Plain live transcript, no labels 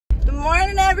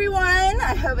everyone.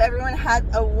 I hope everyone had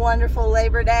a wonderful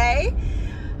Labor Day.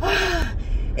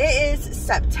 It is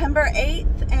September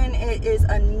 8th and it is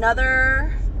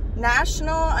another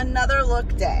National Another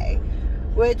Look Day,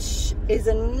 which is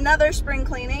another spring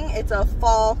cleaning. It's a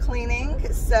fall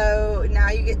cleaning, so now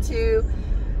you get to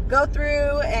go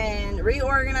through and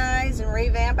reorganize and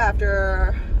revamp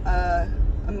after an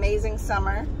amazing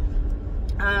summer.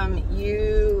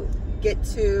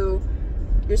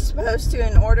 You're supposed to,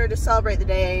 in order to celebrate the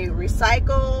day,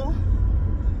 recycle,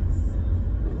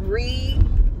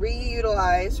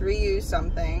 reuse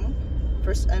something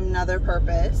for another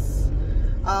purpose,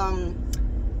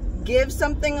 give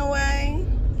something away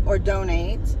or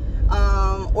donate,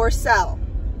 or sell.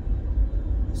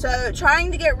 So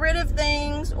trying to get rid of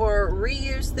things or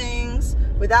reuse things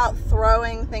without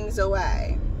throwing things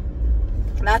away.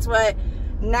 That's what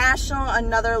National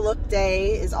Another Look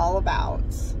Day is all about.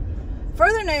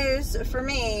 Further news for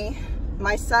me,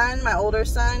 my older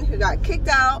son, who got kicked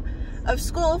out of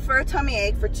school for a tummy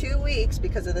ache for 2 weeks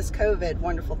because of this COVID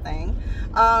wonderful thing,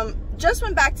 just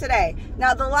went back today.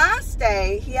 Now, the last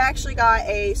day, he actually got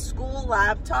a school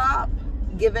laptop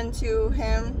given to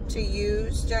him to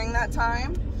use during that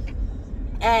time,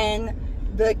 and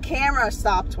the camera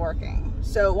stopped working.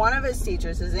 So one of his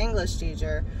teachers, his English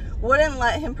teacher, wouldn't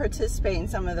let him participate in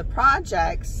some of the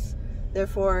projects,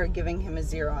 therefore giving him a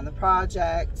 0 on the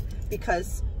project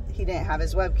because he didn't have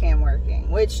his webcam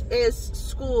working, which is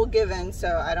school given,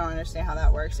 so I don't understand how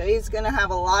that works. So he's gonna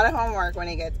have a lot of homework when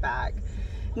he gets back.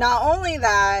 Not only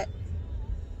that,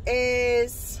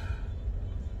 is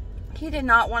he did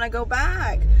not want to go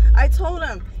back. I told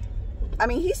him, I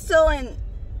mean, he's still in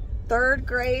 3rd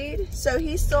grade, so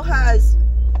he still has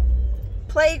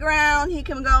playground he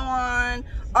can go on,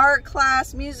 art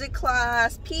class, music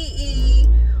class, PE,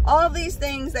 all these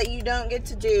things that you don't get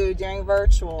to do during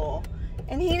virtual.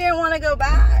 And he didn't want to go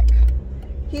back.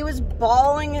 He was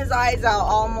bawling his eyes out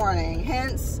all morning.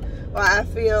 Hence why I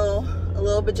feel a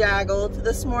little bejaggled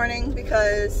this morning,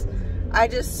 because I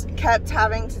just kept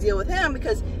having to deal with him,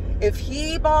 because if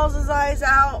he bawls his eyes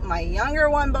out, my younger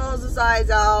one bawls his eyes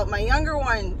out. My younger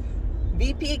one,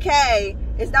 VPK,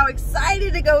 is now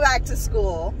excited to go back to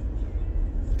school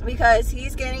because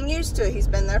he's getting used to it. He's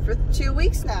been there for 2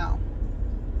 weeks now.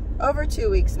 Over 2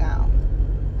 weeks now.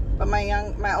 But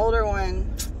my older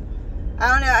one, I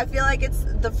don't know, I feel like it's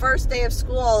the first day of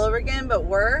school all over again, but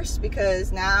worse,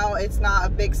 because now it's not a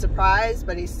big surprise,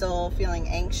 but he's still feeling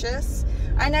anxious.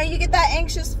 I know you get that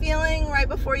anxious feeling right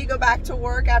before you go back to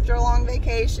work after a long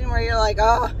vacation, where you're like,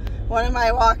 oh, what am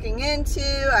I walking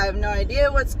into? I have no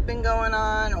idea what's been going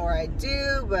on, or I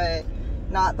do, but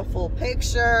not the full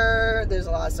picture. There's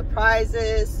a lot of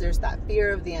surprises. There's that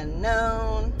fear of the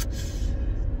unknown.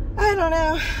 I don't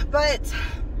know, but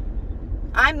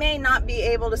I may not be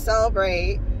able to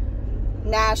celebrate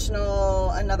National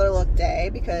Another Look Day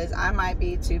because I might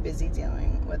be too busy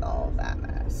dealing with all of that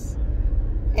mess.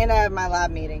 And I have my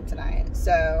lab meeting tonight,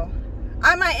 so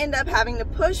I might end up having to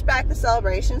push back the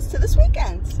celebrations to this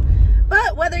weekend.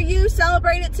 But whether you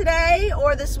celebrate it today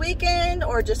or this weekend,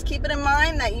 or just keep it in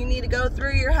mind that you need to go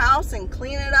through your house and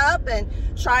clean it up and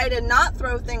try to not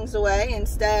throw things away,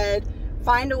 instead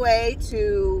find a way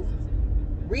to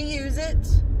reuse it,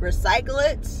 recycle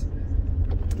it,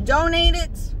 donate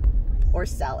it, or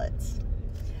sell it.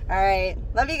 All right,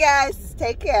 love you guys.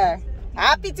 Take care.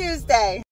 Happy Tuesday.